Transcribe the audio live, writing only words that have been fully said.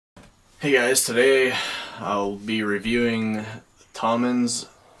Hey guys, today I'll be reviewing Tomons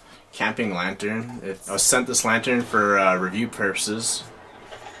Camping Lantern. I was sent this lantern for review purposes.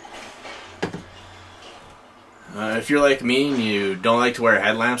 If you're like me and you don't like to wear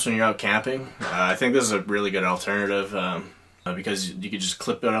headlamps when you're out camping, I think this is a really good alternative because you could just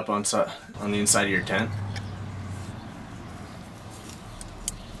clip it up on the inside of your tent.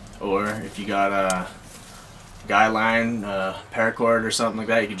 Or if you got a guy line, paracord or something like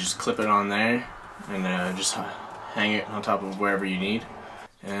that, you can just clip it on there and just hang it on top of wherever you need.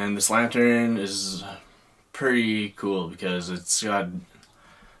 And this lantern is pretty cool because it's got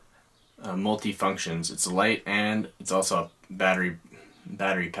multi-functions. It's a light and it's also a battery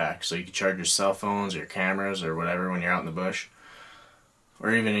pack, so you can charge your cell phones or your cameras or whatever when you're out in the bush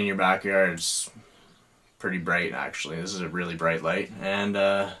or even in your backyard. It's pretty bright actually. This is a really bright light, and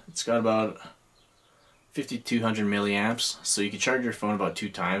it's got about 5,200 milliamps, so you can charge your phone about 2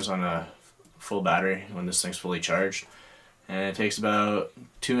 times on a full battery when this thing's fully charged, and it takes about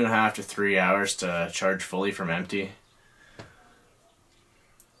 2.5 to 3 hours to charge fully from empty.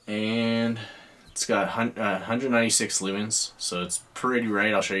 And it's got 196 lumens, so it's pretty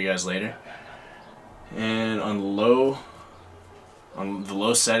bright. I'll show you guys later. And on the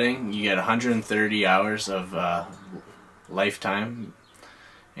low setting, you get 130 hours of lifetime,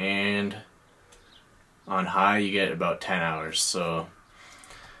 and on high you get about 10 hours, so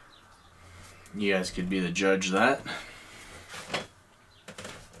you guys could be the judge of that.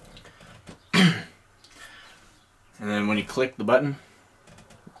 And then when you click the button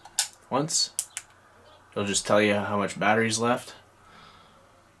once, it'll just tell you how much battery's left.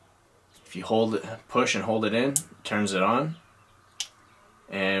 If you push and hold it in, it turns it on,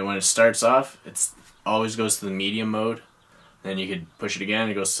 and when it starts off, it always goes to the medium mode. Then you could push it again,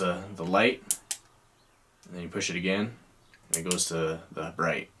 it goes to the light. And then you push it again, and it goes to the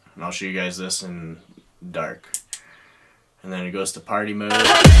bright. And I'll show you guys this in dark. And then it goes to party mode.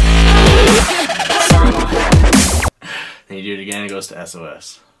 Then you do it again, it goes to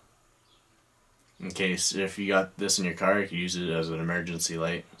SOS. In case, if you got this in your car, you can use it as an emergency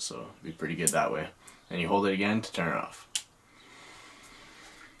light, so it'd be pretty good that way. And you hold it again to turn it off.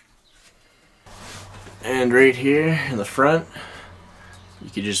 And right here in the front, you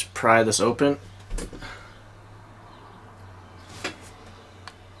could just pry this open.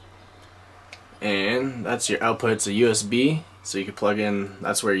 And that's your output. It's a USB, so you could plug in,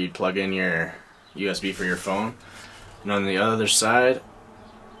 that's where you'd plug in your USB for your phone. And on the other side,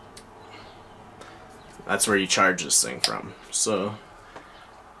 that's where you charge this thing from. So,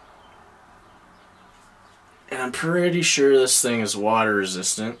 and I'm pretty sure this thing is water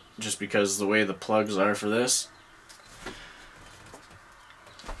resistant, just because the way the plugs are for this.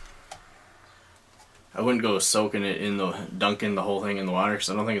 I wouldn't go soaking it in dunking the whole thing in the water, because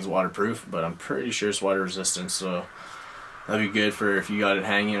I don't think it's waterproof, but I'm pretty sure it's water resistant, so that'd be good for if you got it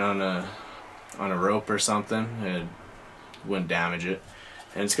hanging on a rope or something. It wouldn't damage it.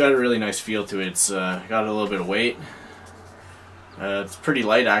 And it's got a really nice feel to it. It's got a little bit of weight. It's pretty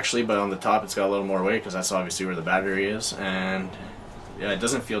light actually, but on the top it's got a little more weight because that's obviously where the battery is. And yeah, it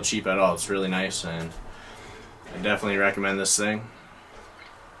doesn't feel cheap at all. It's really nice, and I definitely recommend this thing.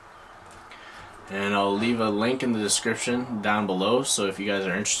 And I'll leave a link in the description down below, so if you guys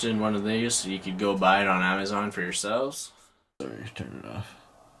are interested in one of these, you could go buy it on Amazon for yourselves. Sorry, turn it off.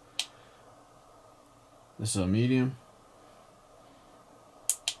 This is on medium.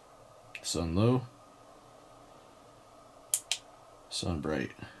 This is on low. This is on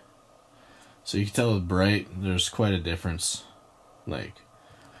bright. So you can tell with bright, there's quite a difference. Like,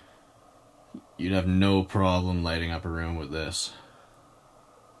 you'd have no problem lighting up a room with this.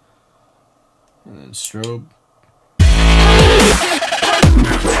 And then strobe.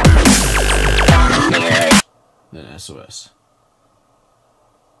 Then SOS.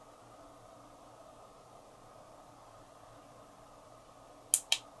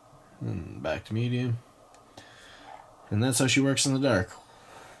 And back to medium. And that's how she works in the dark.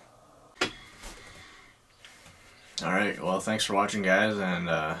 Alright, well, thanks for watching, guys, and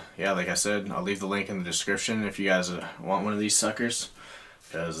yeah, like I said, I'll leave the link in the description if you guys want one of these suckers,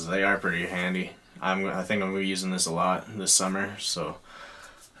 because they are pretty handy. I think I'm going to be using this a lot this summer, so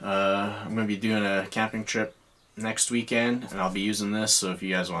I'm going to be doing a camping trip next weekend, and I'll be using this, so if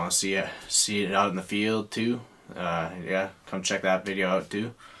you guys want to see it out in the field too, yeah, come check that video out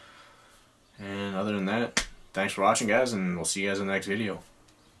too. And other than that, thanks for watching, guys, and we'll see you guys in the next video.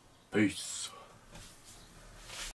 Peace.